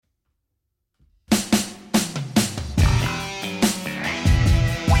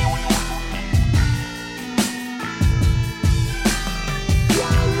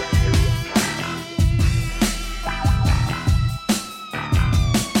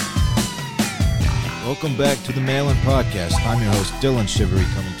Welcome back to the Mail-In Podcast. I'm your host, Dillon Shivery,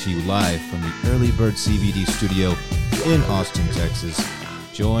 coming to you live from the Early Bird CBD studio in Austin, Texas,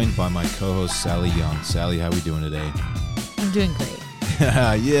 joined by my co-host, Sally Young. Sally, how are we doing today? I'm doing great.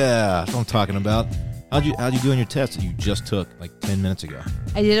 Yeah, that's what I'm talking about. How'd you do on your test that you just took like 10 minutes ago?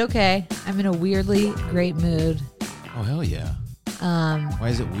 I did okay. I'm in a weirdly great mood. Oh, hell yeah. Why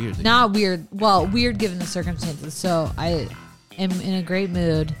is it weird? Not weird. Well, weird given the circumstances. So I am in a great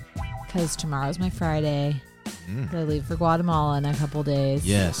mood because tomorrow's my Friday. I leave for Guatemala in a couple days.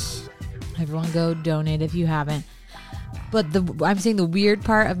 Yes. Everyone go donate if you haven't. But I'm saying the weird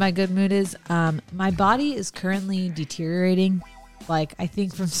part of my good mood is my body is currently deteriorating, like I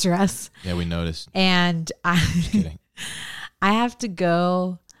think from stress. Yeah, we noticed. And Just kidding. I have to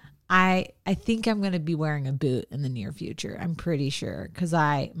go. I think I'm going to be wearing a boot in the near future. I'm pretty sure because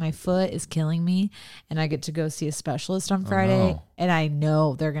my foot is killing me, and I get to go see a specialist on Friday, and I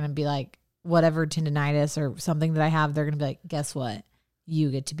know they're going to be like, whatever tendonitis or something that I have, they're going to be like, guess what?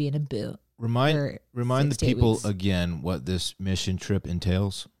 You get to be in a boot. Remind the people again what this mission trip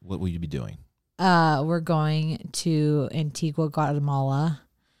entails. What will you be doing? We're going to Antigua, Guatemala.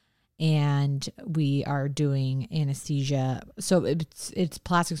 And we are doing anesthesia. So it's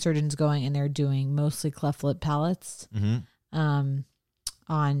plastic surgeons going, and they're doing mostly cleft lip palates on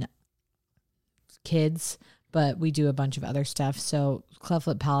kids. But we do a bunch of other stuff. So cleft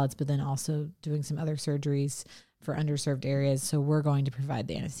lip palates, but then also doing some other surgeries for underserved areas. So we're going to provide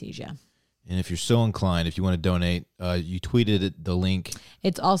the anesthesia. And if you're so inclined, if you want to donate, you tweeted the link.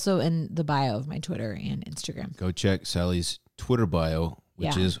 It's also in the bio of my Twitter and Instagram. Go check Sally's Twitter bio,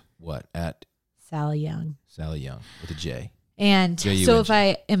 which is what? At Sally Young. Sally Young with a J. And J-U-N-G. so if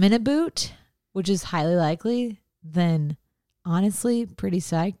I am in a boot, which is highly likely, then honestly pretty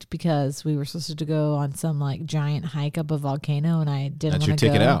psyched because we were supposed to go on some like giant hike up a volcano and I didn't want to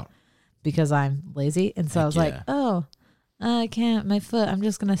go. Ticket out. Because I'm lazy. And so I was like, oh, I can't, my foot. I'm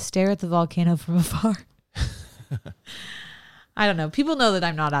just going to stare at the volcano from afar. I don't know. People know that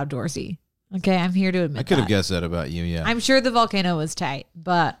I'm not outdoorsy. Okay, I'm here to admit I could have guessed that about you, yeah. I'm sure the volcano was tight,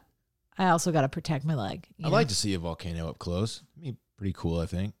 but I also got to protect my leg. I'd like to see a volcano up close. It'd be pretty cool, I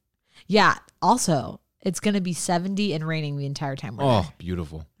think. Yeah. Also, it's going to be 70 and raining the entire time we're there.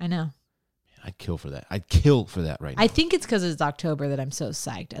 Beautiful. I know. Man, I'd kill for that. I'd kill for that right now. I think it's because it's October that I'm so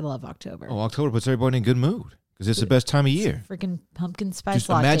psyched. I love October. Oh, October puts everybody in a good mood because it's the best time of year. Freaking pumpkin spice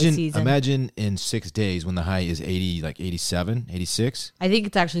latte season. Imagine in 6 days when the high is 80, like 87, 86. I think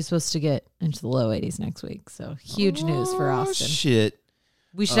it's actually supposed to get into the low 80s next week. So huge news for Austin. Shit.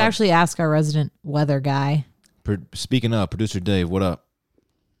 We should actually ask our resident weather guy. Speaking of, producer Dave, what up?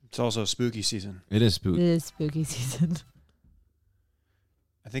 It's also spooky season. It is spooky. It is spooky season.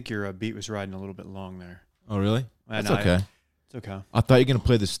 I think your beat was riding a little bit long there. Oh, really? That's No, okay. It's okay. I thought you were going to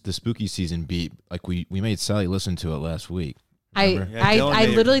play the spooky season beat. Like we made Sally listen to it last week. I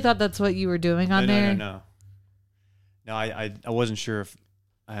literally thought that's what you were doing on there. No, I wasn't sure if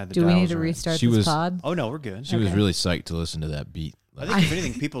I had the Do we need to right. restart this pod? Oh, no, we're good. She was really psyched to listen to that beat. I think if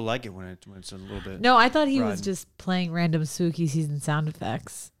anything, people like it when it's a little bit. No, I thought he was just playing random spooky season sound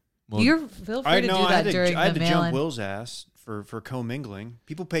effects. Well, You're feel free to do that during the I had to jump mail-in. Will's ass for commingling.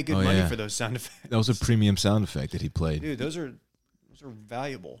 People pay good money for those sound effects. That was a premium sound effect that he played. Dude, those are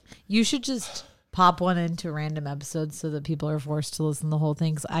valuable. You should just pop one into random episodes so that people are forced to listen to the whole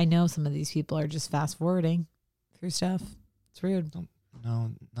thing. 'Cause I know some of these people are just fast forwarding through stuff. It's rude.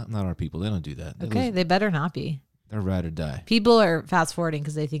 No, not our people. They don't do that. They better not be. They're ride or die. People are fast forwarding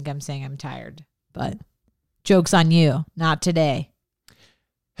because they think I'm saying I'm tired. But joke's on you. Not today.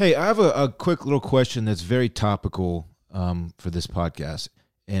 Hey, I have a quick little question that's very topical for this podcast,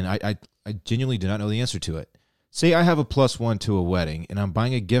 and I genuinely do not know the answer to it. Say I have a +1 to a wedding, and I'm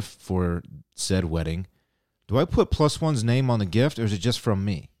buying a gift for said wedding. Do I put +1's name on the gift, or is it just from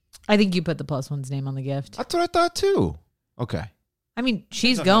me? I think you put the +1's name on the gift. That's what I thought, too. Okay. I mean,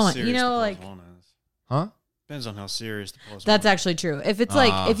 she's going, Huh? Depends on how serious the +1. That's actually true. If it's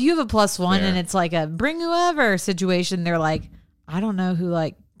like, if you have a +1 and it's like a bring whoever situation, they're like, I don't know who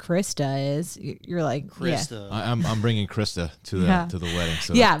like Krista is. You're like, Krista. Yeah. I'm bringing Krista to the wedding.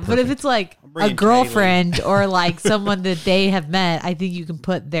 So yeah, but if it's like a girlfriend or like someone that they have met, I think you can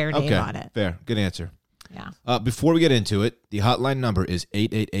put their name on it. Fair. Good answer. Yeah. Before we get into it, the hotline number is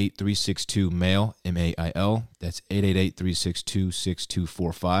 888-362-MAIL, M-A-I-L. That's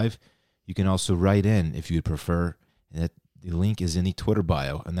 888-362-6245. You can also write in if you'd prefer. The link is in the Twitter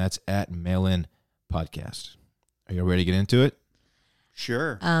bio, and that's at Mail-In Podcast. Are you ready to get into it?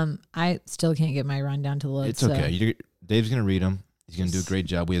 Sure. I still can't get my rundown to load. It's okay. Dave's going to read them. He's going to do a great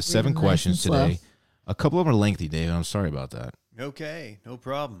job. We have 7 questions today. A couple of them are lengthy, Dave, and I'm sorry about that. Okay, no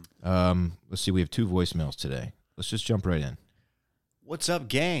problem. Let's see. We have 2 voicemails today. Let's just jump right in. What's up,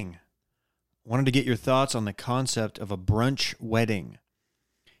 gang? Wanted to get your thoughts on the concept of a brunch wedding.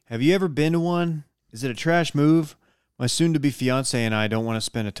 Have you ever been to one? Is it a trash move? My soon-to-be fiance and I don't want to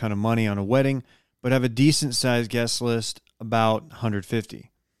spend a ton of money on a wedding, but have a decent-sized guest list, about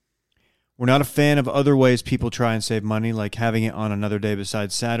 150. We're not a fan of other ways people try and save money, like having it on another day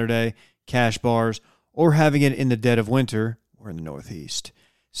besides Saturday, cash bars, or having it in the dead of winter. We're in the Northeast.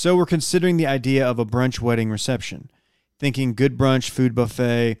 So we're considering the idea of a brunch wedding reception. Thinking good brunch, food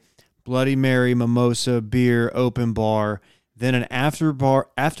buffet, Bloody Mary, mimosa, beer, open bar, then an after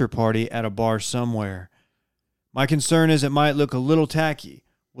party at a bar somewhere. My concern is it might look a little tacky.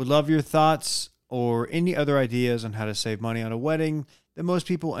 Would love your thoughts or any other ideas on how to save money on a wedding that most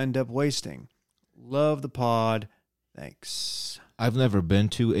people end up wasting. Love the pod. Thanks. I've never been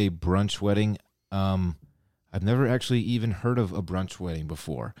to a brunch wedding. I've never actually even heard of a brunch wedding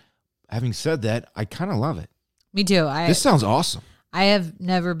before. Having said that, I kind of love it. Me too. This sounds awesome. I have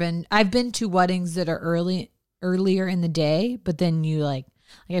never been. I've been to weddings that are earlier in the day, but then you like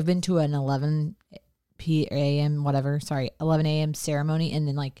I've been to an 11 a.m. ceremony, and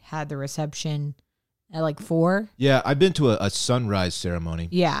then like had the reception at like 4. Yeah, I've been to a sunrise ceremony.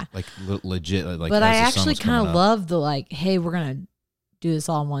 Yeah, like legit. Like, but I as the sun actually was coming kind of up. love the like, hey, we're gonna do this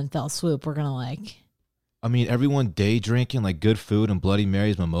all in one fell swoop. We're gonna like. I mean, everyone day drinking, like good food and Bloody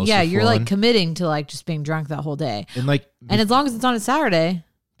Marys, mimosa. Yeah, you're flowing. like committing to like just being drunk that whole day. And like, And as long as it's on a Saturday.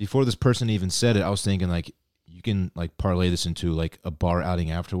 Before this person even said it, I was thinking like you can like parlay this into like a bar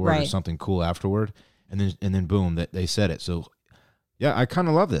outing afterward or Right. something cool afterward, and then boom, that they said it. So yeah, I kind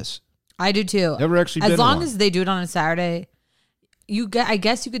of love this. I do too. Never actually been As to long one. as they do it on a Saturday, I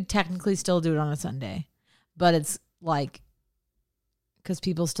guess you could technically still do it on a Sunday, but it's like because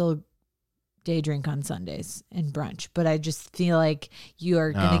people still day drink on Sundays and brunch. But I just feel like you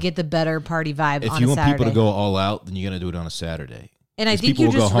are going to get the better party vibe If on you a want Saturday. people to go all out, then you got to do it on a Saturday. And I 'Cause think people you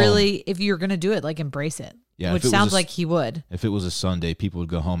will go just home. really, if you're going to do it, like embrace it. Yeah, which if it was sounds a- like he would. If it was a Sunday, people would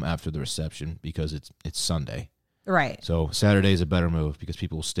go home after the reception because it's Sunday. Right. So Saturday is a better move because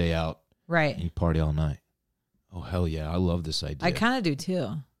people will stay out and Right. you party all night. Oh hell yeah, I love this idea. I kind of do too.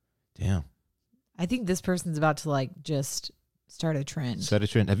 Damn. I think this person's about to like just start a trend. Set a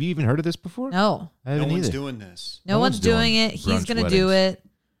trend. Have you even heard of this before? No. I No haven't one's either. doing this. No one's doing it. He's brunch going to do weddings. it.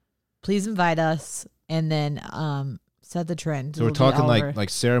 Please invite us and then set the trend. So we're It'll be talking all over. like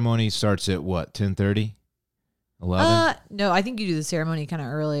ceremony starts at what, 10:30? 11? No, I think you do the ceremony kind of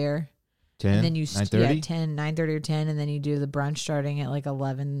earlier. 10? And then you 9:30? 9:30 or 10 and then you do the brunch starting at like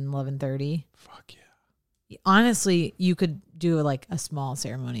 11:30. Fuck yeah. Honestly, you could do like a small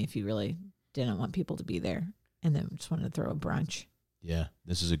ceremony if you really didn't want people to be there and then just wanted to throw a brunch. Yeah,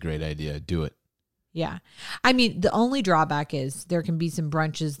 this is a great idea. Do it. Yeah. I mean, the only drawback is there can be some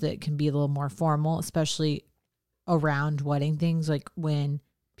brunches that can be a little more formal, especially around wedding things, like when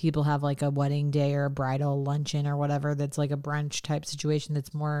people have like a wedding day or a bridal luncheon or whatever that's like a brunch type situation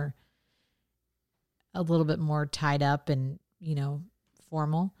that's more a little bit more tied up and, you know,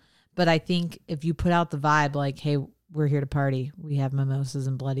 formal. But I think if you put out the vibe like, hey, we're here to party, we have mimosas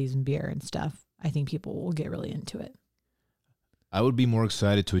and bloodies and beer and stuff, I think people will get really into it. I would be more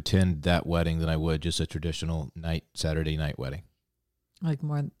excited to attend that wedding than I would just a traditional Saturday night wedding. Like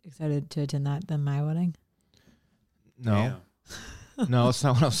more excited to attend that than my wedding. No. Yeah. No, that's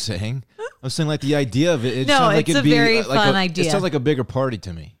not what I was saying. I was saying like the idea of it. It No, sounds like it's it'd a be very like fun idea. It sounds like a bigger party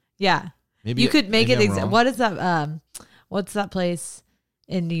to me. Yeah. Maybe You could make maybe it. I'm wrong. What is that? What's that place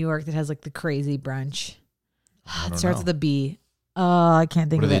in New York that has like the crazy brunch? I It don't starts know. with a B. I can't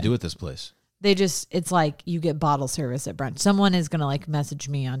think What do of they it. do at this place? It's like you get bottle service at brunch. Someone is gonna like message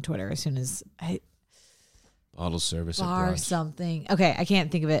me on Twitter as soon as I Bottle service at bar brunch. something. Okay, I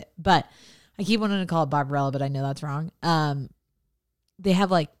can't think of it, but I keep wanting to call it Barbarella, but I know that's wrong. They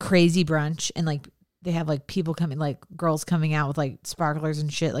have like crazy brunch and like they have like people coming, like girls coming out with like sparklers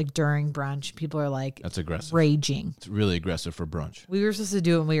and shit like during brunch. People are like That's aggressive. raging. It's really aggressive for brunch. We were supposed to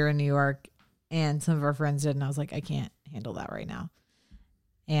do it when we were in New York, and some of our friends did, and I was like, I can't handle that right now.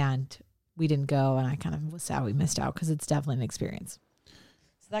 And we didn't go, and I kind of was sad we missed out because it's definitely an experience.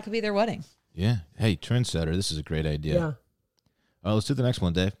 So that could be their wedding. Yeah. Hey, trendsetter, this is a great idea. Let's do the next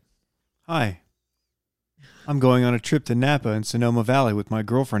one, Dave. Hi. I'm going on a trip to Napa and Sonoma Valley with my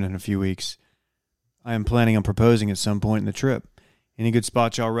girlfriend in a few weeks. I am planning on proposing at some point in the trip. Any good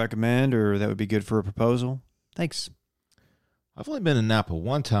spots y'all recommend or that would be good for a proposal? Thanks. I've only been in Napa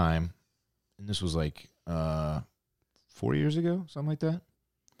one time, and this was like 4 years ago, something like that.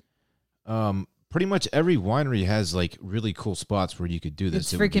 pretty much every winery has like really cool spots where you could do this.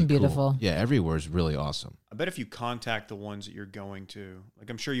 It's It would be freaking cool. beautiful. Yeah, everywhere is really awesome. I bet if you contact the ones that you're going to, like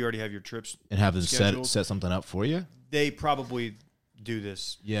I'm sure you already have your trips And have them scheduled. set something up for you. They probably do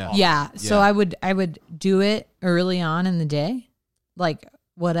this. Yeah. often. Yeah. So Yeah. I would do it early on in the day, like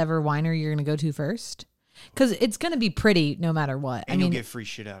whatever winery you're going to go to first, because it's going to be pretty no matter what. And you'll get free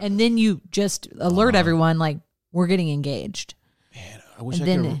shit out of and it. then you just alert everyone like we're getting engaged. Man, I wish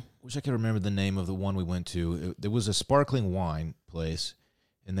And I could remember the name of the one we went to. There was a sparkling wine place,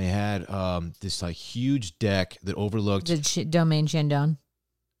 and they had this like huge deck that overlooked. The Domaine Chandon.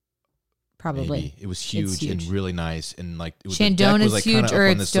 Probably. Maybe. It was huge and huge. really nice, and like it was, the deck Chandon was, is like, kinda huge, up or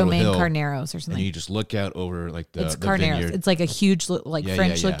on it's this little Domaine hill, Carneros or and something. you just look out over like It's the Carneros. vineyard. It's like a huge, like Yeah,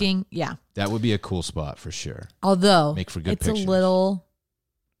 French yeah. looking. Yeah. That would be a cool spot for sure. Although Make for good it's pictures. a little,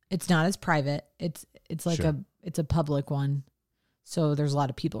 it's not as private. It's like Sure. it's a public one. So there's a lot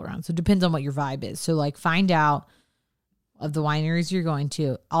of people around. So it depends on what your vibe is. So like find out of the wineries you're going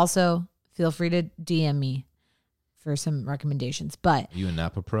to. Also, feel free to DM me for some recommendations. But Are you a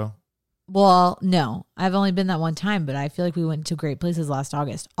Napa Pro? well, no, I've only been that one time, but I feel like we went to great places last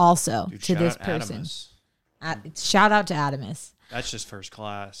August. Also, Dude, to shout this out person, Adamus. shout out to Adamus, That's just first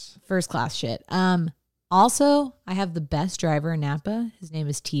class. first class shit. Also, I have the best driver in Napa. His name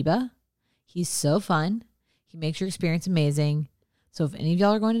is Tiba. He's so fun. He makes your experience amazing. So if any of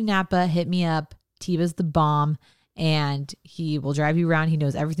y'all are going to Napa, hit me up. Tiba's the bomb, and he will drive you around. He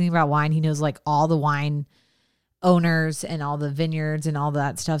knows everything about wine. He knows like all the wine owners and all the vineyards and all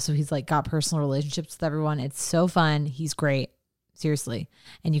that stuff. So he's like got personal relationships with everyone. It's so fun. He's great. Seriously.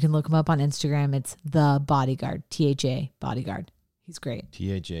 And you can look him up on Instagram. It's the Bodyguard, THA Bodyguard. He's great.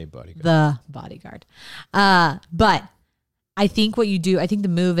 TAJ Bodyguard. The Bodyguard. But I think what you do, I think the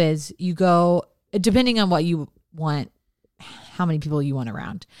move is you go, depending on what you want, how many people you want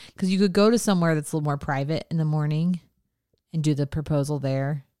around. Because you could go to somewhere that's a little more private in the morning and do the proposal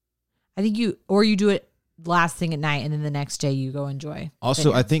there. I think you do it last thing at night, and then the next day you go enjoy.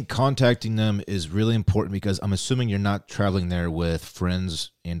 Also, I think contacting them is really important because I'm assuming you're not traveling there with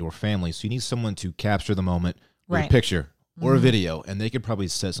friends and or family. So you need someone to capture the moment with a Right. picture or a video, and they could probably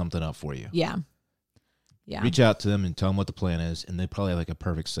set something up for you. Yeah. Yeah. Reach out to them and tell them what the plan is, and they probably have like a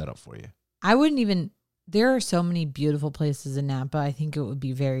perfect setup for you. I wouldn't even, there are so many beautiful places in Napa. I think it would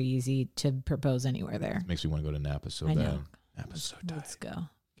be very easy to propose anywhere there. Makes me want to go to Napa so I bad. know. Napa's so tight. Let's go.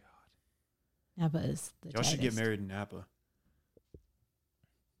 Napa is the Y'all should get tightest. married in Napa.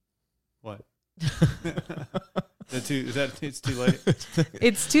 What? It's too late.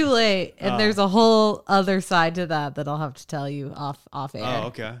 It's too late, and Oh. there's a whole other side to that I'll have to tell you off air. Oh,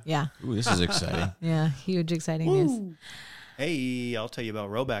 okay. Yeah, Ooh, this is exciting. yeah, huge exciting news. Hey, I'll tell you about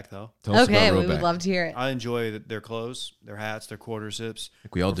Roback though. Tell us Okay, about we would Roback. love to hear it. I enjoy their clothes, their hats, their quarter zips, I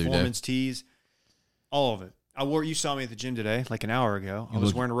think we all do, Dave. performance tees, all of it. You saw me at the gym today, like an hour ago. I was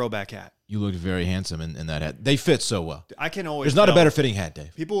look- wearing a Roback hat. You looked very handsome in that hat. They fit so well. I can always. There's not a tell. better fitting hat,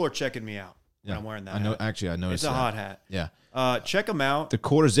 Dave. People are checking me out when I'm wearing that. I know. hat. Actually, I noticed It's a that. hot hat. Yeah. Check them out. The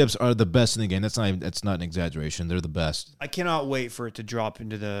quarter zips are the best in the game. That's not an exaggeration. They're the best. I cannot wait for it to drop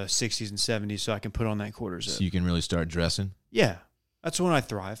into the 60s and 70s so I can put on that quarter zip. So you can really start dressing. Yeah, that's when I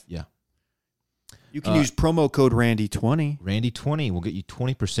thrive. Yeah. You can use promo code Randy20. Randy20 will get you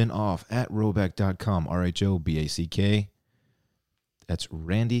 20% off at roback.com. RHOBACK. That's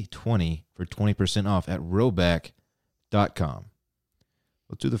Randy20 for 20% off at roback.com.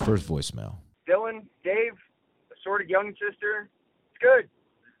 Let's do the first voicemail. Dillon, Dave, assorted young sister. It's good.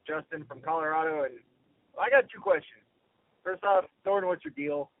 Justin from Colorado, and I got two questions. First off, Thornton, what's your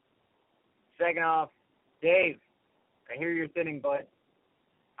deal? Second off, Dave, I hear you're thinning, but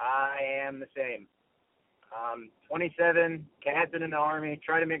I am the same. 27, captain in the Army,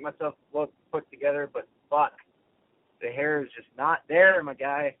 try to make myself look put together, but fuck. The hair is just not there, my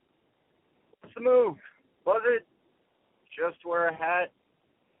guy. What's the move? Was it just wear a hat,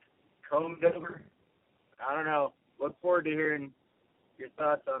 combed over? I don't know. Look forward to hearing your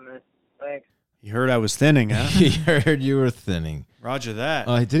thoughts on this. Thanks. You heard I was thinning, huh? He heard you were thinning. Roger that.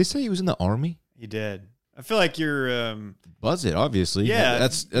 Did he say he was in the Army? He did. I feel like you're. Buzz it, obviously. Yeah,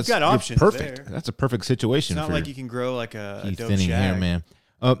 that's you've got you're options perfect. there. That's a perfect It's situation not for like you can grow like a Keith dope thinning shag. hair, man.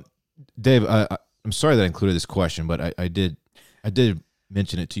 Dave, I'm sorry that I included this question, but I did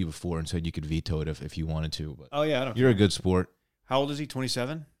mention it to you before and said you could veto it if you wanted to. But Oh yeah, I don't. you're a good sport. How old is he?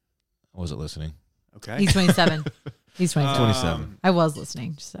 27. I wasn't listening. Okay. He's 27. He's 27. 27. I was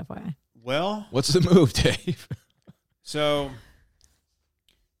listening, just FYI. Well, What's the move, Dave? so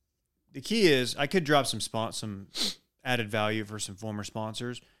the key is I could drop some added value for some former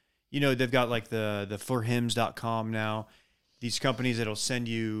sponsors. You know, they've got like the forhims.com now. These companies that'll send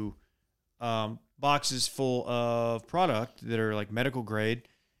you boxes full of product that are like medical grade,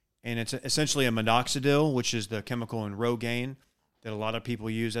 and it's essentially a minoxidil, which is the chemical in Rogaine that a lot of people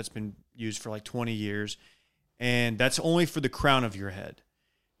use. That's been used for like 20 years, and that's only for the crown of your head.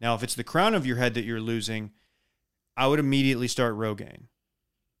 Now, if it's the crown of your head that you're losing, I would immediately start Rogaine.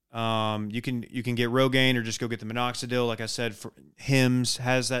 You can get Rogaine or just go get the minoxidil. Like I said, for Hims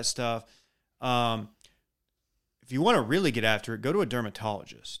has that stuff. If you want to really get after it, go to a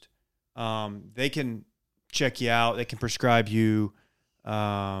dermatologist. They can check you out. They can prescribe you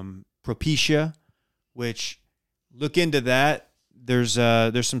Propecia, which look into that. There's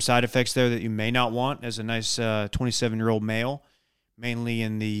some side effects there that you may not want as a nice 27-year-old male, mainly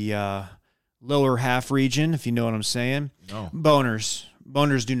in the lower half region, if you know what I'm saying. No.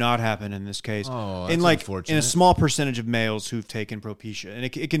 Boners do not happen in this case. Oh, that's in a small percentage of males who've taken Propecia, and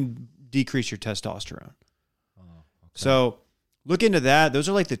it can decrease your testosterone. Oh, okay. So look into that. Those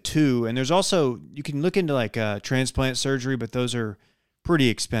are like the two. And there's also, you can look into like transplant surgery, but those are pretty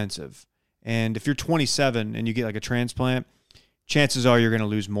expensive. And if you're 27 and you get like a transplant, chances are you're going to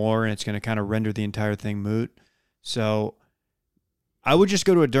lose more, and it's going to kind of render the entire thing moot. So I would just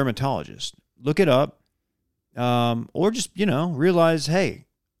go to a dermatologist, look it up, or just, realize, hey,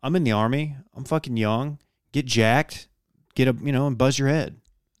 I'm in the Army. I'm fucking young. Get jacked, and buzz your head.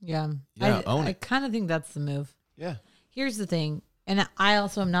 Yeah. Own it. I kind of think that's the move. Yeah. Here's the thing. And I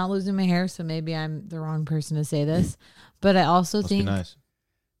also am not losing my hair, so maybe I'm the wrong person to say this. But I also Must be think, nice.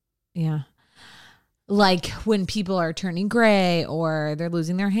 yeah, like when people are turning gray or they're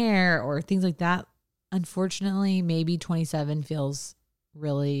losing their hair or things like that, unfortunately, maybe 27 feels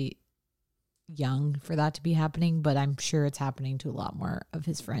really young for that to be happening, but I'm sure it's happening to a lot more of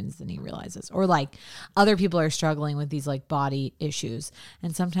his friends than he realizes. Or like other people are struggling with these like body issues.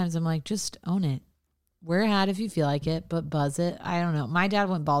 And sometimes I'm like, just own it. Wear a hat if you feel like it, but buzz it. I don't know. My dad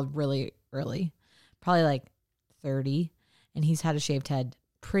went bald really early, probably like 30, and he's had a shaved head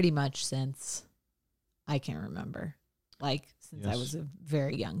pretty much since I can't remember. Like since I was a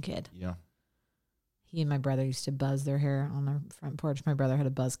very young kid. Yeah. He and my brother used to buzz their hair on their front porch. My brother had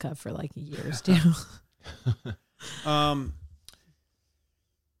a buzz cut for like years too.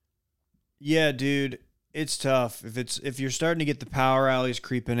 Yeah, dude, it's tough. If you're starting to get the power alleys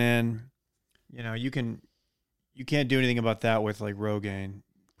creeping in, you can't do anything about that with like Rogaine.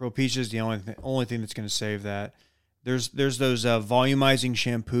 Propecia is the only thing that's going to save that. There's those volumizing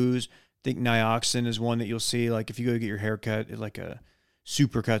shampoos. I think Nioxin is one that you'll see. Like if you go to get your hair cut at like a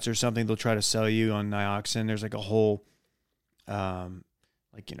Supercuts or something, they'll try to sell you on Nioxin. There's like a whole,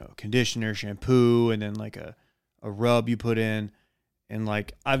 conditioner, shampoo, and then like a rub you put in. And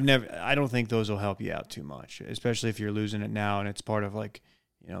like I don't think those will help you out too much, especially if you're losing it now and it's part of like,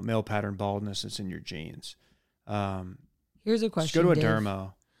 male pattern baldness that's in your genes. Here's a question. Just go to a Dave.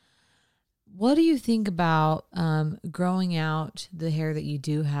 dermo. What do you think about growing out the hair that you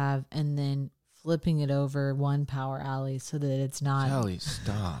do have and then flipping it over one power alley so that it's not... Kelly,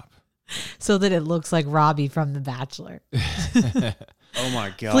 stop. So that it looks like Robbie from The Bachelor. Oh,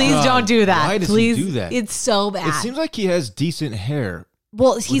 my God. Please don't do that. Why does Please, he do that? It's so bad. It seems like he has decent hair.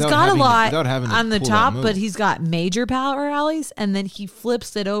 Well, he's got a lot on the pull that top, move. but he's got major power alleys, and then he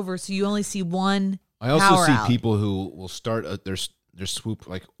flips it over so you only see one I also power see alley. people who will start their swoop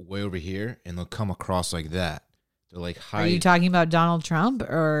like way over here, and they'll come across like that. They're like high. Are you talking about Donald Trump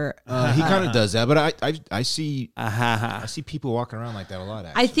or? He kind of does that, but I see I see people walking around like that a lot. I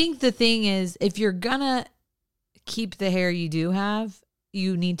Actually. think the thing is, if you're gonna keep the hair you do have,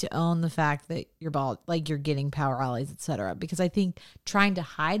 you need to own the fact that you're bald, like you're getting power alleys, etc. Because I think trying to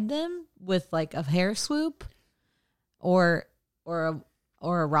hide them with like a hair swoop or a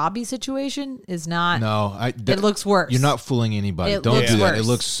Robbie situation is not. No, it looks worse. You're not fooling anybody. It Don't looks do that. worse. It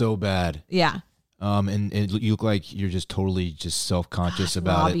looks so bad. Yeah. And you look like you're just totally just self-conscious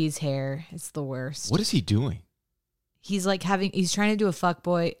about Robbie's hair. It's the worst. What is he doing? He's like he's trying to do a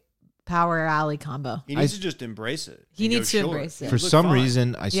fuckboy power alley combo. He needs to just embrace it. He and needs go to short. embrace it. For Look some fine.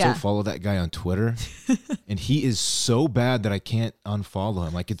 reason, I Yeah. still follow that guy on Twitter, and he is so bad that I can't unfollow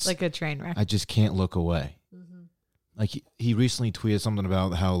him. Like it's Like a train wreck. I just can't look away. Mhm. Like he recently tweeted something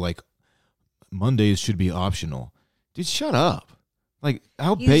about how like Mondays should be optional. Dude, shut up. Like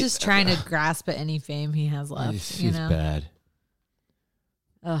how He's just trying to grasp at any fame he has left. He's bad.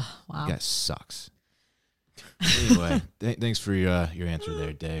 Oh, wow. That guy sucks. Anyway, thanks for your answer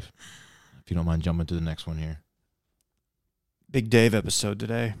there, Dave. If you don't mind jumping to the next one here. Big Dave episode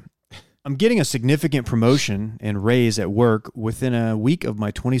today. I'm getting a significant promotion and raise at work within a week of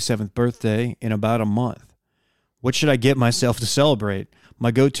my 27th birthday in about a month. What should I get myself to celebrate?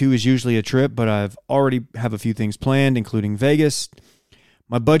 My go-to is usually a trip, but I've already have a few things planned, including Vegas.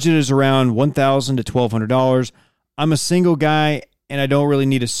 My budget is around $1,000 to $1,200. I'm a single guy, and I don't really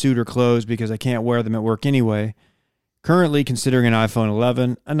need a suit or clothes because I can't wear them at work anyway. Currently considering an iPhone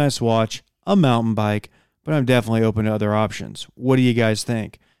 11, a nice watch, a mountain bike, but I'm definitely open to other options. What do you guys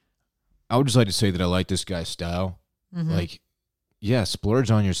think? I would just like to say that I like this guy's style. Like, yeah,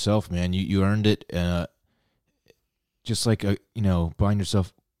 splurge on yourself, man. You earned it. Just like, buying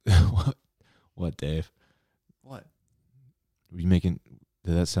yourself. What, Dave? What? Were you making?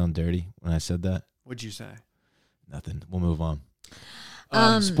 Did that sound dirty when I said that? What'd you say? Nothing. We'll move on.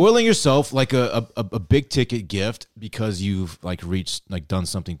 Spoiling yourself like a big ticket gift because you've done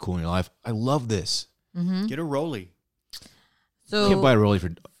something cool in your life. I love this. Get a Rolly. So you can't buy a Rolly for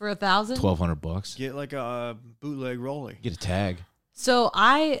 $1,000, $1,200. Get like a bootleg Rolly. Get a tag. So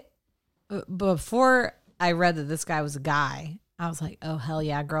before I read that this guy was a guy, I was like, oh, hell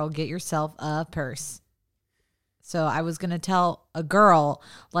yeah, girl, get yourself a purse. So I was going to tell a girl,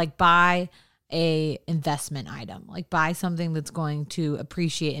 like, buy a investment item, like buy something that's going to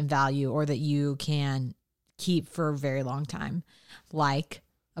appreciate in value or that you can keep for a very long time, like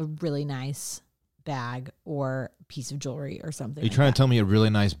a really nice bag or piece of jewelry or something. Are you trying to tell me a really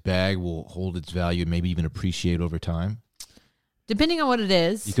nice bag will hold its value and maybe even appreciate over time? Depending on what it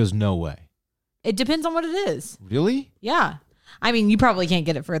is. Because no way. It depends on what it is. Really? Yeah. I mean, you probably can't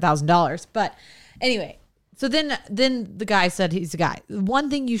get it for $1,000, but anyway. So then the guy said he's a guy. One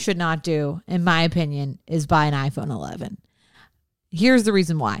thing you should not do, in my opinion, is buy an iPhone 11. Here's the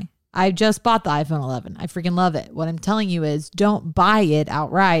reason why. I just bought the iPhone 11. I freaking love it. What I'm telling you is don't buy it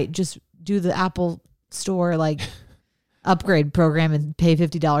outright. Just do the Apple Store upgrade program and pay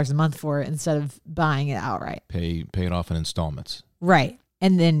 $50 a month for it instead of buying it outright. Pay it off in installments. Right.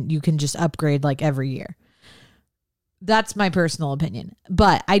 And then you can just upgrade every year. That's my personal opinion.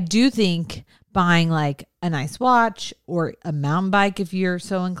 But I do think buying a nice watch or a mountain bike, if you're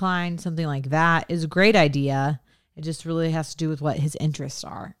so inclined, something like that is a great idea. It just really has to do with what his interests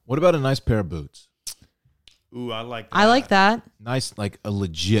are. What about a nice pair of boots? Ooh, I like that. I like that. Nice, like a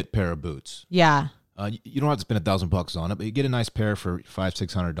legit pair of boots. Yeah. You don't have to spend $1,000 on it, but you get a nice pair for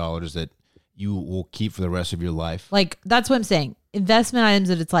 $500-$600 that you will keep for the rest of your life. That's what I'm saying. Investment items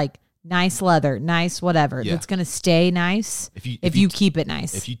that it's nice leather, nice whatever. Yeah. That's going to stay nice if you keep it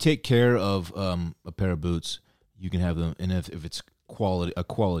nice. If you take care of a pair of boots, you can have them. And if it's a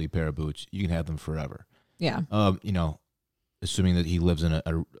quality pair of boots, you can have them forever. Yeah. Assuming that he lives in a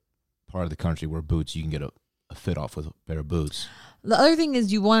part of the country where boots, you can get a fit off with a pair of boots. The other thing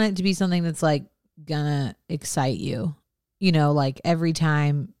is you want it to be something that's gonna excite you. Every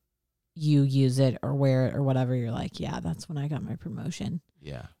time you use it or wear it or whatever, you're yeah, that's when I got my promotion.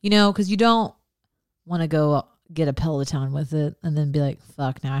 Yeah. Because you don't want to go get a Peloton with it and then be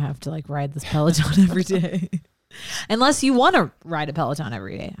fuck, now I have to ride this Peloton every day. Unless you want to ride a Peloton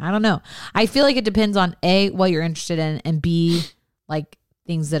every day. I don't know. I feel it depends on A, what you're interested in, and B,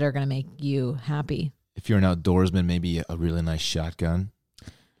 things that are going to make you happy. If you're an outdoorsman, maybe a really nice shotgun.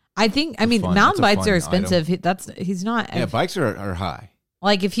 Mountain bikes are expensive. He's not. Yeah, bikes are high.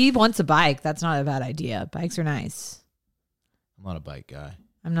 If he wants a bike, that's not a bad idea. Bikes are nice. I'm not a bike guy.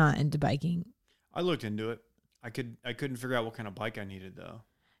 I'm not into biking. I looked into it. I couldn't figure out what kind of bike I needed though.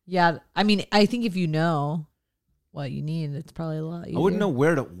 Yeah, I think if you know what you need, it's probably a lot easier. I wouldn't know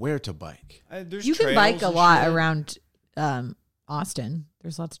where to bike. You can bike a lot around Austin.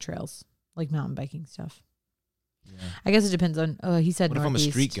 There's lots of trails, mountain biking stuff. Yeah. I guess it depends on. Oh, he said. What if Northeast. I'm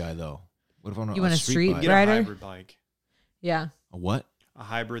a street guy though? What if I'm you want a street bike? Get rider? a hybrid bike. Yeah. A what? A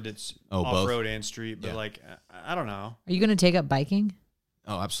hybrid that's both? off-road and street, but I don't know. Are you going to take up biking?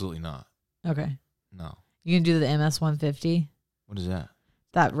 Oh, absolutely not. Okay. No. You can do the MS 150. What is that?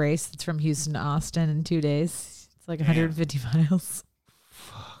 That race that's from Houston to Austin in 2 days. It's 150 miles.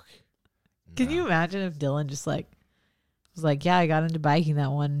 Fuck. Can you imagine if Dillon just was yeah, I got into biking that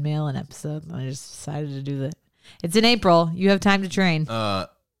one mail-in episode and I just decided to do that. It's in April. You have time to train.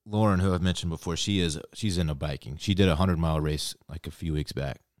 Lauren, who I've mentioned before, she's into biking. She did a 100-mile race a few weeks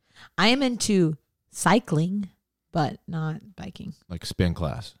back. I am into cycling, but not biking. Spin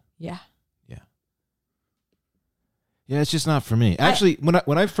class. Yeah. Yeah, it's just not for me. Actually,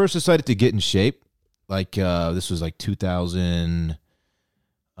 when I first decided to get in shape, this was 2009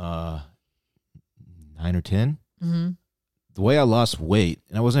 or 10. Mm-hmm. The way I lost weight,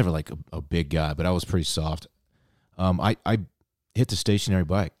 and I was never a big guy, but I was pretty soft. I hit the stationary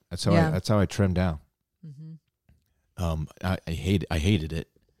bike. That's how I trimmed down. Mm-hmm. I hated it,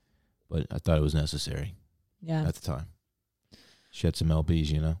 but I thought it was necessary. Yeah. At the time, shed some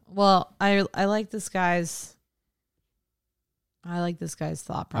lbs, Well, I like this guy's.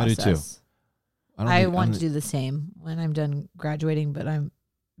 thought process. I do too. I want to do the same when I'm done graduating, but I'm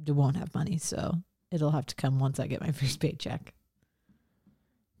won't have money, so it'll have to come once I get my first paycheck.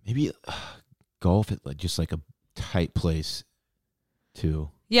 Maybe golf at just like a tight place too.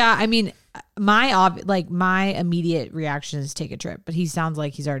 Yeah, I mean, my immediate reaction is take a trip, but he sounds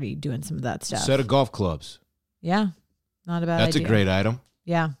like he's already doing some of that stuff. Set of golf clubs. Yeah, not a bad That's idea. a great item.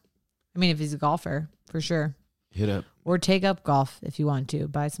 Yeah, I mean, if he's a golfer, for sure. Hit up. Or take up golf if you want to.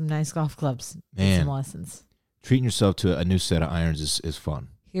 Buy some nice golf clubs. Get Man. some lessons. Treating yourself to a new set of irons is fun.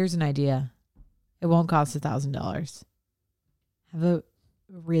 Here's an idea. It won't cost $1,000. Have a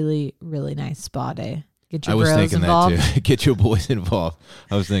really, really nice spa day. Get your I was bros thinking involved. that too. Get your boys involved.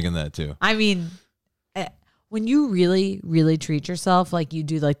 I was thinking that too. I mean, when you really, really treat yourself, like you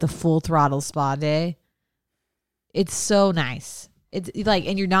do like the full throttle spa day, it's so nice. It's like,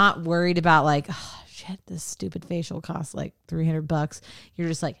 and you're not worried about like, oh, shit, this stupid facial costs like $300. You're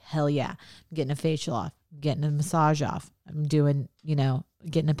just like, hell yeah, I'm getting a facial off, I'm getting a massage off. I'm doing,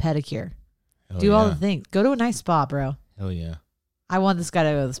 getting a pedicure. Hell Do all yeah. the things. Go to a nice spa, bro. Hell yeah. I want this guy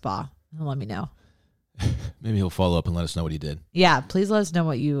to go to the spa. He'll let me know. Maybe he'll follow up and let us know what he did. Yeah, please let us know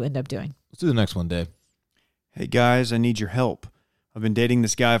what you end up doing. Let's do the next one, Dave. Hey guys, I need your help. I've been dating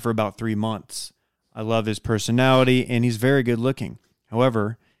this guy for about 3 months. I love his personality and he's very good looking.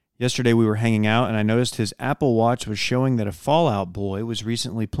 However, yesterday we were hanging out and I noticed his Apple Watch was showing that a Fall Out Boy was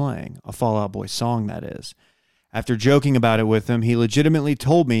recently playing. A Fall Out Boy song, that is. After joking about it with him, he legitimately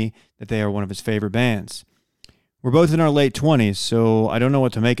told me that they are one of his favorite bands. We're both in our late 20s, so I don't know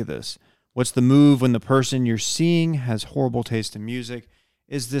what to make of this. What's the move when the person you're seeing has horrible taste in music?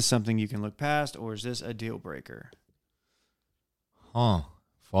 Is this something you can look past, or is this a deal breaker? Fall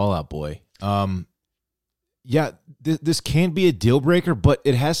Out Boy. Yeah, this can be a deal breaker, but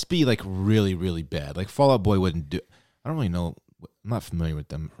it has to be like really, really bad. Like Fall Out Boy wouldn't do. I don't really know. I'm not familiar with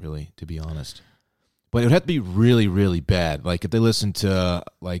them really, to be honest. But it would have to be really, really bad. Like if they listen to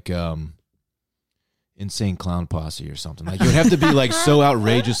like Insane Clown Posse or something. Like it would have to be like so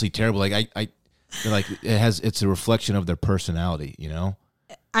outrageously terrible. Like I feel like it's a reflection of their personality,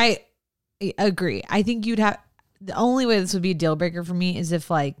 I agree. I think the only way this would be a deal breaker for me is if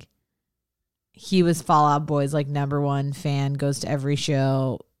like he was Fall Out Boy's like number one fan, goes to every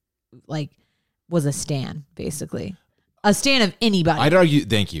show, like was a stan, basically. A stan of anybody. I'd argue,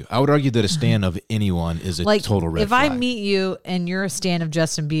 thank you. I would argue that a stan of anyone is a like, total red if flag. I meet you and you're a stan of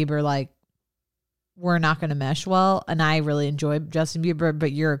Justin Bieber, like we're not going to mesh well. And I really enjoy Justin Bieber,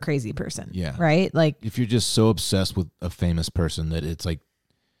 but you're a crazy person. Yeah. Right? Like if you're just so obsessed with a famous person that it's like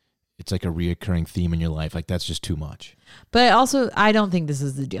a reoccurring theme in your life, like that's just too much. But also, I don't think this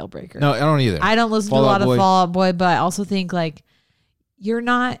is the deal breaker. No, I don't either. I don't listen to a Fall lot Out of Boy. Fall Out Boy, but I also think like you're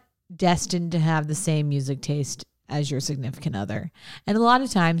not destined to have the same music taste as your significant other. And a lot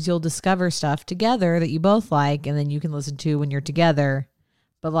of times you'll discover stuff together that you both like and then you can listen to when you're together.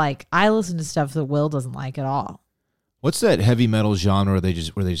 But like I listen to stuff that Will doesn't like at all. What's that heavy metal genre where they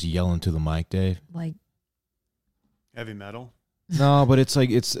just yell into the mic, Dave? Like Heavy metal? No, but it's like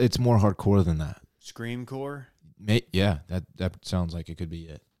it's more hardcore than that. Screamcore? Yeah, that sounds like it could be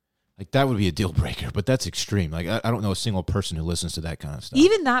it. Like that would be a deal breaker, but that's extreme. Like I don't know a single person who listens to that kind of stuff.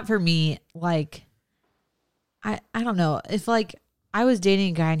 even that for me, like I don't know. If like I was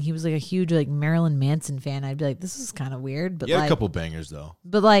dating a guy and he was like a huge like Marilyn Manson fan, I'd be like, this is kind of weird. But you had like a couple bangers though.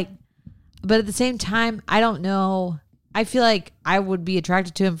 But at the same time, I don't know. I feel like I would be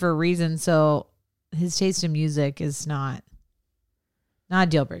attracted to him for a reason. So his taste in music is not a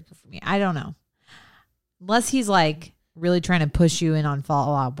deal breaker for me. I don't know. Unless he's like really trying to push you in on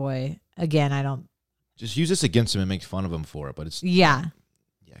Fall Out Boy. Again, I don't. Just use this against him and make fun of him for it. But it's Yeah.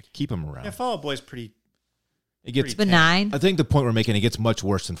 keep him around. Yeah, Fall Out Boy's pretty. It gets It's benign. I think the point we're making, it gets much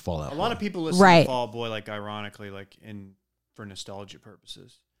worse than Fallout. A lot of people listen Right. to Fall Out Boy like ironically, like for nostalgia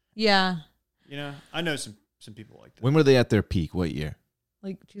purposes. Yeah. I know some people like that. When were they at their peak? What year?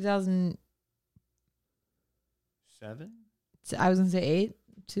 Like 2000. 7? I was going to say 8.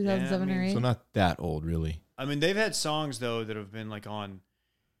 2007 Yeah, I or mean, 8. So not that old, really. I mean, they've had songs though that have been like on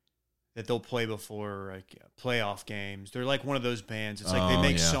that they'll play before like playoff games. They're like one of those bands. It's like they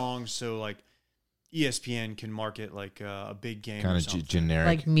make songs so like ESPN can market like a big game. Kind or of something. generic.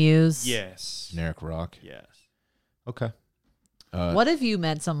 Like Muse. Yes. Generic rock. Yes. Okay. What if you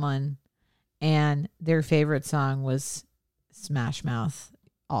met someone and their favorite song was Smash Mouth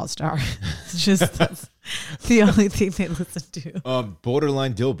All Star? It's just that's the only thing they listen to.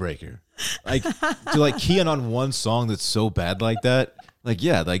 Borderline deal breaker. Like to like key in on one song that's so bad like that. Like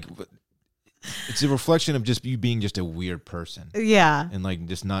yeah, like it's a reflection of just you being just a weird person Yeah. and like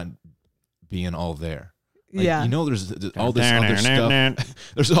just not being all there. Like, Yeah. you know, there's all this other stuff.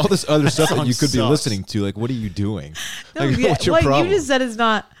 There's all this other stuff that you could be listening to. Like, what are you doing? No, Like, yeah, what's your what problem? you just said is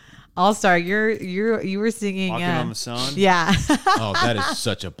not All Star. You were singing Walking on the Sun. Yeah. Oh, that is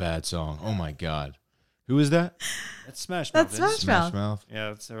such a bad song. Oh my God. Who is that? That's Smash Mouth. That's isn't it? Smash Mouth. Mouth. Yeah,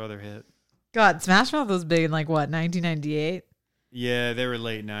 that's their other hit. God, Smash Mouth was big in like what, 1998? Yeah, they were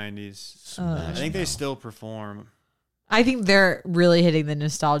late 90s. I think they still perform. I think they're really hitting the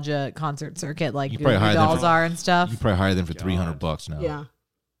nostalgia concert circuit like You Goo probably Goo hire them Dolls for- are and stuff. You probably hire them for God. $300 now. Yeah.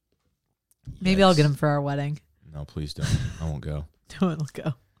 Maybe I'll Yikes. get them for our wedding. No, please don't. I won't go. No, it'll go.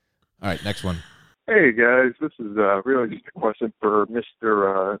 All right, next one. Hey guys, this is really just a question for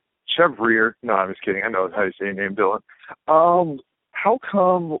Mr. Chevrier. No, I'm just kidding. I know how you say your name, Dillon. How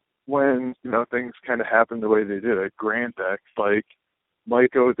come when things kind of happen the way they did at Grand X, like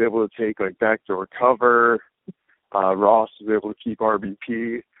Micah was able to take like backdoor cover, Ross was able to keep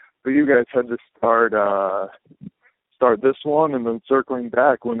RBP, but you guys had to start this one and then circling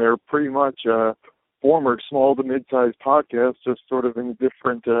back when they're pretty much former small to mid-sized podcasts, just sort of in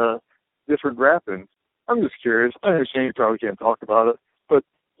different wrappings. I'm just curious. I understand you probably can't talk about it, but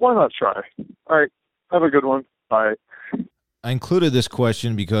why not try? All right. Have a good one. Bye. I included this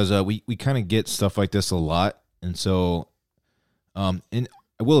question because we kind of get stuff like this a lot, and so, and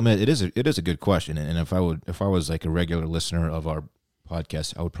I will admit it is a good question. And if I was like a regular listener of our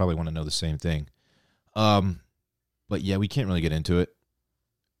podcast, I would probably want to know the same thing. But yeah, we can't really get into it.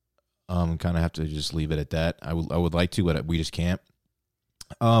 Kind of have to just leave it at that. I would like to, but we just can't.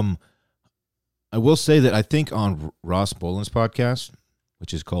 I will say that I think on Ross Boland's podcast,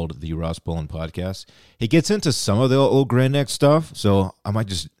 which is called the Ross Boland Podcast, he gets into some of the old Grand X stuff. So I might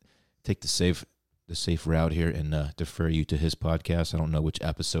just take the safe route here and defer you to his podcast. I don't know which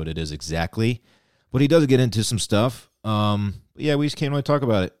episode it is exactly, but he does get into some stuff. But yeah, we just can't really talk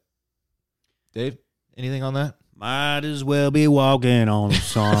about it. Dave, anything on that? Might as well be walking on the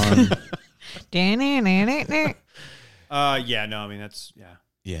sun. Yeah, no, I mean, that's, yeah.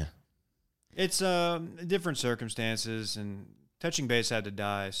 Yeah. It's different circumstances, and touching base had to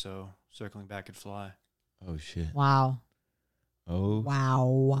die, so circling back could fly. Oh shit. Wow. Oh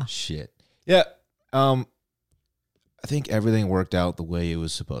Wow. shit. Yeah. I think everything worked out the way it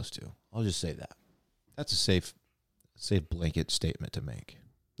was supposed to. I'll just say that. That's a safe blanket statement to make.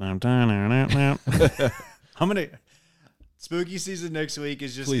 I'm gonna spooky season next week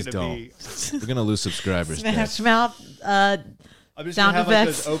is just Please gonna be. We're gonna lose subscribers. Smash Dad. Mouth. I'm just Sound gonna have like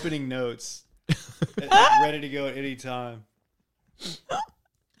effects. those opening notes ready to go at any time.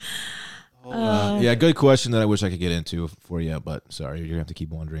 Yeah, good question that I wish I could get into for you, but sorry, you're gonna have to keep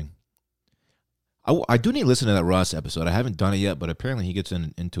wondering. I do need to listen to that Ross episode. I haven't done it yet, but apparently he gets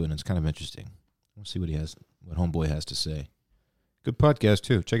into it, and it's kind of interesting. We'll see what Homeboy has to say. Good podcast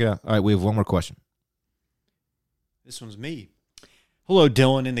too. Check it out. All right, we have one more question. This one's me. Hello,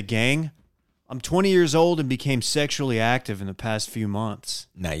 Dillon and the gang. I'm 20 years old and became sexually active in the past few months.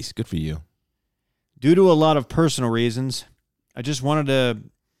 Nice, good for you. Due to a lot of personal reasons, I just wanted to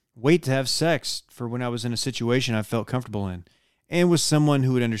wait to have sex for when I was in a situation I felt comfortable in and with someone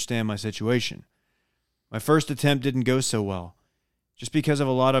who would understand my situation. My first attempt didn't go so well. Just because of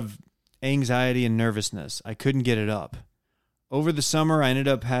a lot of anxiety and nervousness, I couldn't get it up. Over the summer, I ended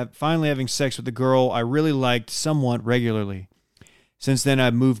up finally having sex with a girl I really liked somewhat regularly. Since then,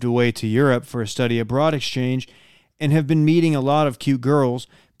 I've moved away to Europe for a study abroad exchange and have been meeting a lot of cute girls,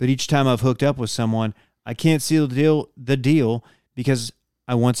 but each time I've hooked up with someone, I can't seal the deal because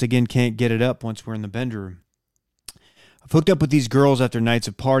I once again can't get it up once we're in the bedroom. I've hooked up with these girls after nights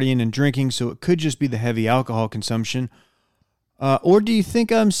of partying and drinking, so it could just be the heavy alcohol consumption. Or do you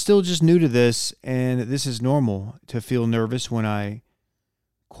think I'm still just new to this and that this is normal to feel nervous when I,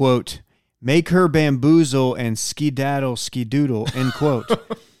 quote, make her bamboozle and skidaddle skidoodle, end quote.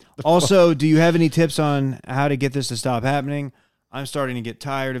 Also, do you have any tips on how to get this to stop happening? I'm starting to get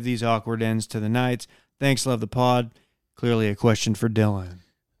tired of these awkward ends to the nights. Thanks, love the pod. Clearly a question for Dillon.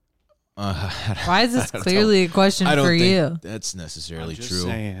 Why is this clearly a question I don't for think you? that's necessarily I'm just true.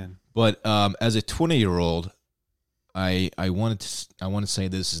 saying. But as a 20-year-old, I want to say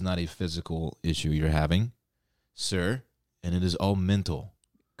this is not a physical issue you're having, sir, and it is all mental.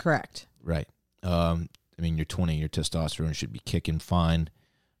 Correct. Right. I mean, you're 20. Your testosterone should be kicking fine.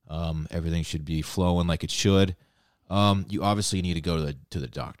 Everything should be flowing like it should. You obviously need to go to the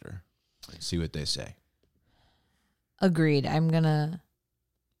doctor and see what they say. Agreed. I'm going to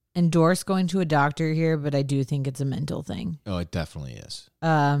endorse going to a doctor here, but I do think it's a mental thing. Oh, it definitely is.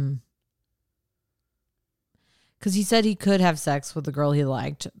 Because he said he could have sex with the girl he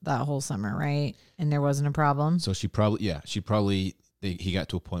liked that whole summer, right? And there wasn't a problem. So he got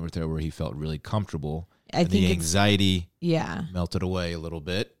to a point with her where he felt really comfortable. I think the it's, anxiety yeah. melted away a little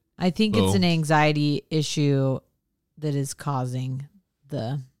bit. I think it's an Boom. anxiety issue that is causing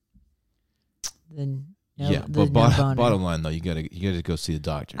the But bottom line though, you gotta go see the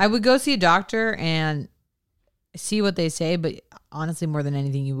doctor. I would go see a doctor and see what they say, but honestly, more than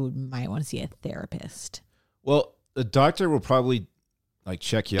anything, might want to see a therapist. Well, the doctor will probably like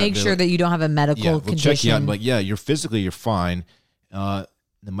check you out. Make sure that you don't have a medical we'll condition. check you out and like, yeah, you're fine.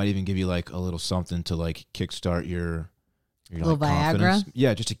 They might even give you like a little something to like kickstart your little like, Viagra? confidence.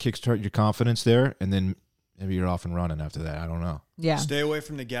 Yeah, just to kickstart your confidence there, and then maybe you're off and running after that. I don't know. Yeah. Stay away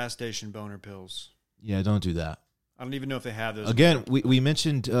from the gas station boner pills. Yeah, don't do that. I don't even know if they have those. Again, we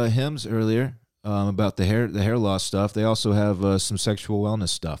mentioned Hims earlier about the hair loss stuff. They also have some sexual wellness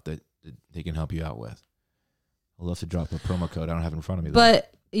stuff that they can help you out with. I'll love to drop a promo code. I don't have it in front of me, though.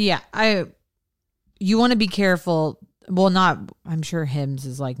 But yeah, you want to be careful. Well, I'm sure Hims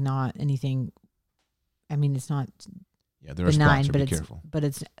is like not anything. I mean, it's not they're a benign, sponsor. but Be careful.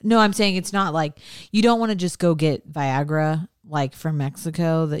 I'm saying it's not like you don't want to just go get Viagra like from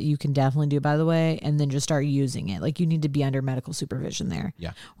Mexico that you can definitely do, by the way, and then just start using it. Like you need to be under medical supervision there.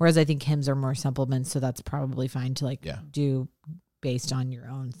 Yeah. Whereas I think Hims are more supplements, so that's probably fine to like Yeah. do based on your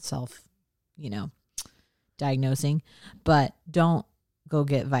own self, diagnosing. But don't go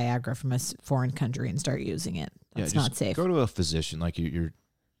get Viagra from a foreign country and start using it. That's not safe. Go to a physician, like your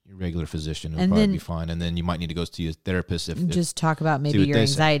regular physician, will And probably then- be fine. And then you might need to go see a therapist if Just talk about maybe what your they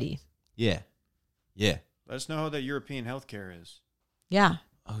say. anxiety. yeah. Let us know how that European healthcare is. Yeah.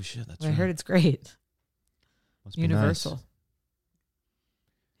 Oh shit, that's I right. heard it's great. Must be Universal. nice.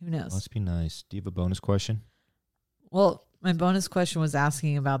 Who knows? Must be nice. Do you have a bonus question? Well, my bonus question was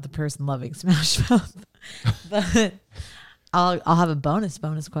asking about the person loving Smash Mouth, but I'll have a bonus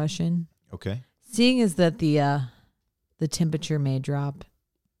question. Okay. Seeing as that the temperature may drop,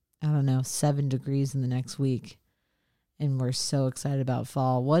 I don't know, 7 degrees in the next week, and we're so excited about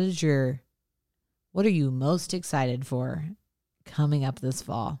fall. What are you most excited for coming up this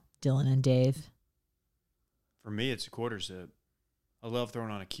fall, Dillon and Dave? For me, it's a quarter zip. I love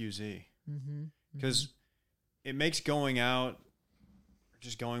throwing on a QZ because it makes going out or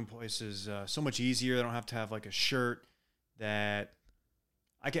just going places so much easier. I don't have to have like a shirt that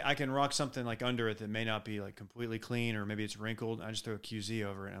I can rock something like under it that may not be like completely clean, or maybe it's wrinkled. I just throw a QZ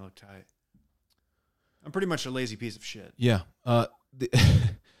over it and I look tight. I'm pretty much a lazy piece of shit. Yeah.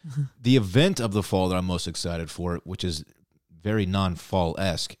 The event of the fall that I'm most excited for, which is very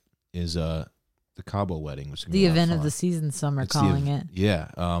non-fall-esque, is the Cabo wedding. Which is gonna The be a lot event of fun. the season, some are It's calling it. Yeah.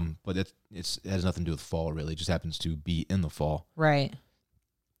 But it has nothing to do with fall, really. It just happens to be in the fall. Right.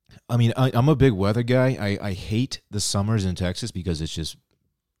 I mean, I'm a big weather guy. I hate the summers in Texas because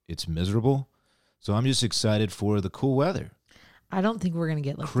it's miserable. So I'm just excited for the cool weather. I don't think we're going to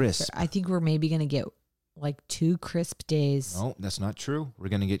get like Crisp. I think we're maybe going to get like 2 crisp days. No, that's not true. We're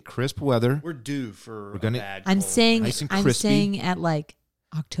going to get crisp weather. We're due for We're gonna- a bad I'm cold. saying Nice and I'm crispy. saying at like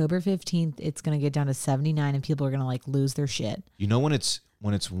October 15th it's going to get down to 79 and people are going to like lose their shit. You know when it's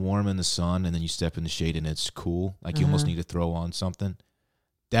warm in the sun and then you step in the shade and it's cool, like you almost need to throw on something?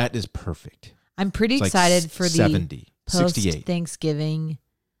 That is perfect. I'm pretty It's like excited for the 70, post 68. Thanksgiving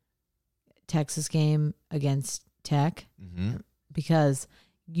Texas game against Tech Mm-hmm. because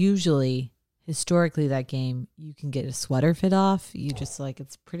usually historically that game you can get a sweater fit off. You just like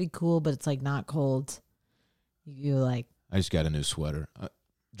it's pretty cool but it's like not cold. You like I just got a new sweater.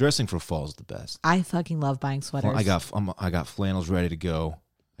 Dressing for fall is the best. I fucking love buying sweaters. I got flannels ready to go.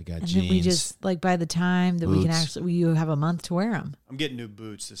 I got and jeans. then we just like by the time that we can boots. actually you have a month to wear them. I'm getting new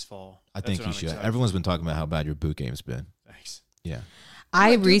boots this fall. I That's think what you I'm should. excited Everyone's for. been talking about how bad your boot game's been. Thanks. Yeah. I Like,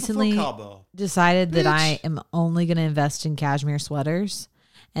 do it before recently Cabo. decided that Bitch. I am only going to invest in cashmere sweaters.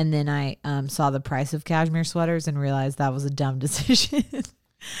 And then I saw the price of cashmere sweaters and realized that was a dumb decision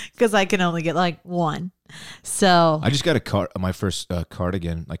because I can only get like one. So I just got my first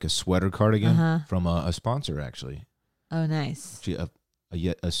cardigan, like a sweater cardigan Uh-huh. from a sponsor, actually. oh, nice. Actually,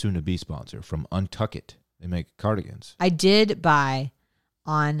 a soon-to-be sponsor from Untuck It. They make cardigans. I did buy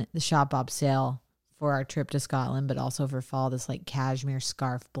on the Shop Op sale for our trip to Scotland, but also for fall, this like cashmere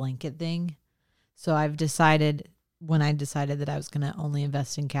scarf blanket thing. So I've decided when I decided that I was going to only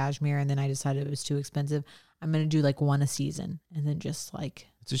invest in cashmere and then I decided it was too expensive, I'm going to do like one a season and then just like,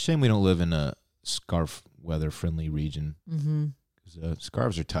 It's a shame we don't live in a scarf weather-friendly region because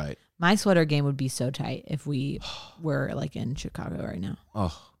scarves are tight. my sweater game would be so tight if we were like in Chicago right now.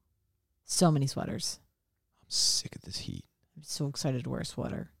 Oh, So many sweaters. I'm sick of this heat. I'm so excited to wear a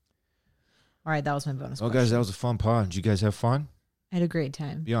sweater. All right, that was my bonus Oh, question. guys, that was a fun pod. Did you guys have fun? I had a great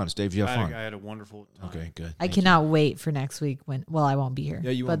time. Be honest, Dave. You have fun. I had a wonderful time. Okay, good. I cannot wait for next week when. Well, I won't be here.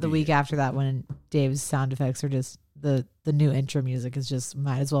 Yeah, you won't But the be week here. after that, when Dave's sound effects are just the new intro music is just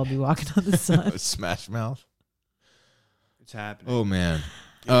might as well be walking on the sun. Smash Mouth. It's happening. Oh man.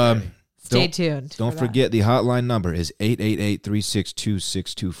 Stay tuned. Don't forget the hotline number is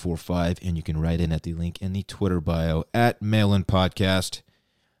 888-362-6245, and you can write in at the link in the Twitter bio at Mailin Podcast.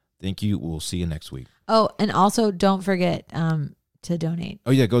 Thank you. We'll see you next week. Oh, and also don't forget to donate.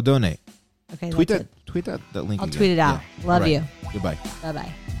 Oh yeah, go donate. Okay, Tweet that's that. Tweet that link. I'll again. tweet it out. Yeah. Love All right. you. Goodbye. Bye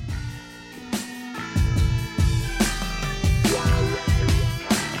bye.